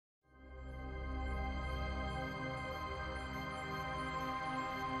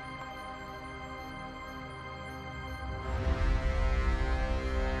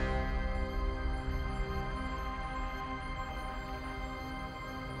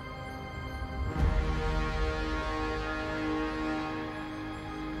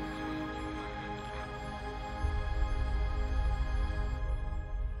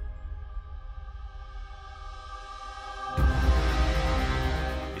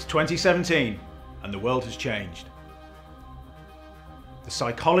It's 2017 and the world has changed. The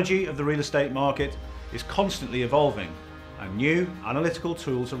psychology of the real estate market is constantly evolving and new analytical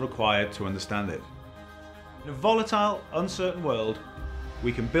tools are required to understand it. In a volatile, uncertain world,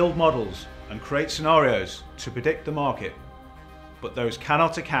 we can build models and create scenarios to predict the market, but those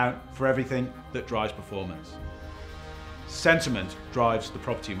cannot account for everything that drives performance. Sentiment drives the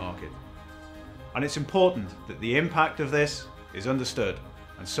property market, and it's important that the impact of this is understood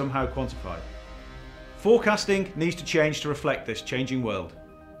and somehow quantified. Forecasting needs to change to reflect this changing world.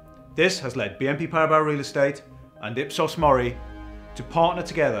 This has led BNP Paribas Real Estate and Ipsos Mori to partner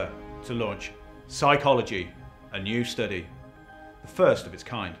together to launch Cycology, a new study, the first of its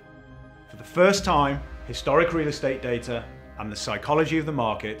kind. For the first time, historic real estate data and the psychology of the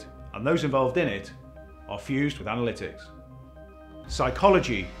market and those involved in it are fused with analytics.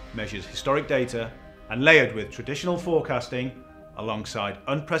 Cycology measures historic data and layered with traditional forecasting alongside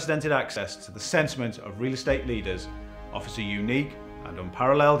unprecedented access to the sentiment of real estate leaders offers a unique and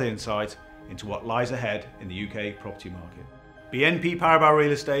unparalleled insight into what lies ahead in the UK property market. BNP Paribas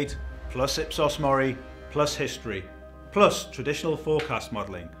Real Estate plus Ipsos Mori plus history plus traditional forecast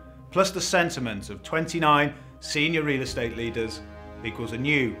modelling plus the sentiment of 29 senior real estate leaders equals a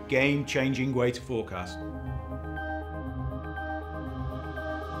new game-changing way to forecast.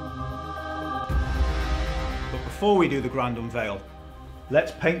 But before we do the grand unveil,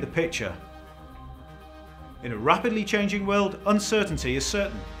 let's paint the picture. In a rapidly changing world, uncertainty is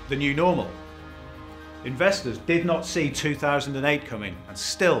certain, the new normal. Investors did not see 2008 coming and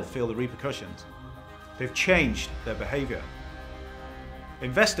still feel the repercussions. They've changed their behaviour.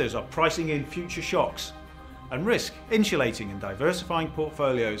 Investors are pricing in future shocks and risk insulating and diversifying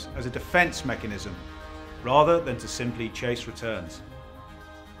portfolios as a defence mechanism rather than to simply chase returns.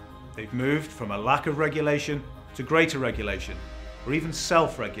 They've moved from a lack of regulation to greater regulation, or even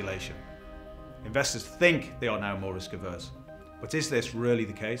self-regulation. Investors think they are now more risk averse, but is this really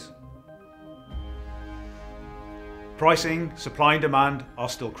the case? Pricing, supply and demand are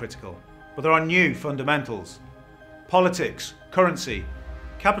still critical, but there are new fundamentals. Politics, currency,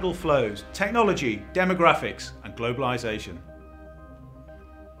 capital flows, technology, demographics and globalisation.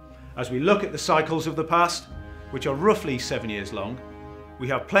 As we look at the cycles of the past, which are roughly 7 years long, we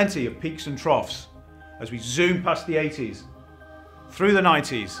have plenty of peaks and troughs as we zoom past the 80s, through the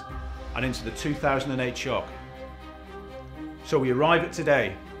 90s and into the 2008 shock. So we arrive at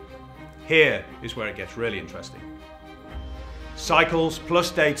today. Here is where it gets really interesting. Cycles plus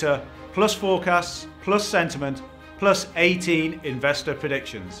data plus forecasts plus sentiment plus 18 investor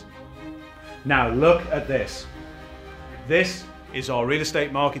predictions. Now look at this. This is our real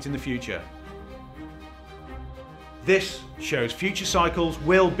estate market in the future. This shows future cycles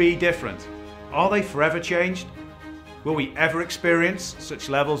will be different. Are they forever changed? Will we ever experience such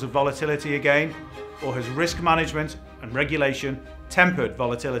levels of volatility again? Or has risk management and regulation tempered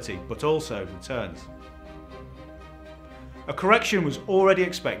volatility, but also returns? A correction was already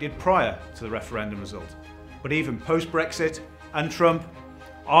expected prior to the referendum result, but even post-Brexit and Trump,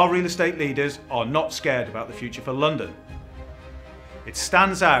 our real estate leaders are not scared about the future for London. It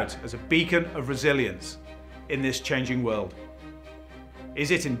stands out as a beacon of resilience in this changing world.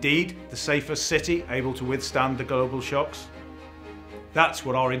 Is it indeed the safest city able to withstand the global shocks? That's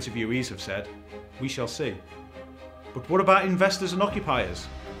what our interviewees have said. We shall see. But what about investors and occupiers?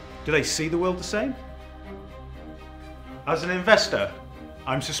 Do they see the world the same? As an investor,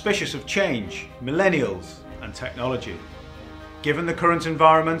 I'm suspicious of change, millennials and technology. Given the current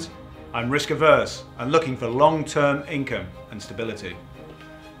environment, I'm risk averse and looking for long-term income and stability.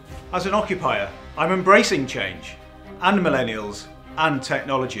 As an occupier, I'm embracing change and millennials and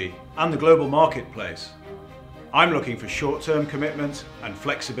technology and the global marketplace. I'm looking for short-term commitment and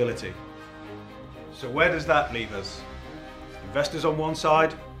flexibility. So where does that leave us? Investors on one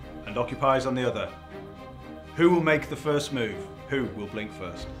side and occupiers on the other. Who will make the first move? Who will blink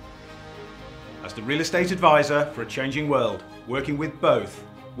first? As the real estate advisor for a changing world, working with both,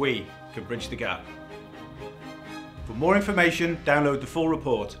 we can bridge the gap. For more information, download the full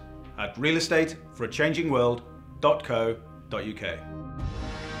report at realestateforachangingworld.co.uk.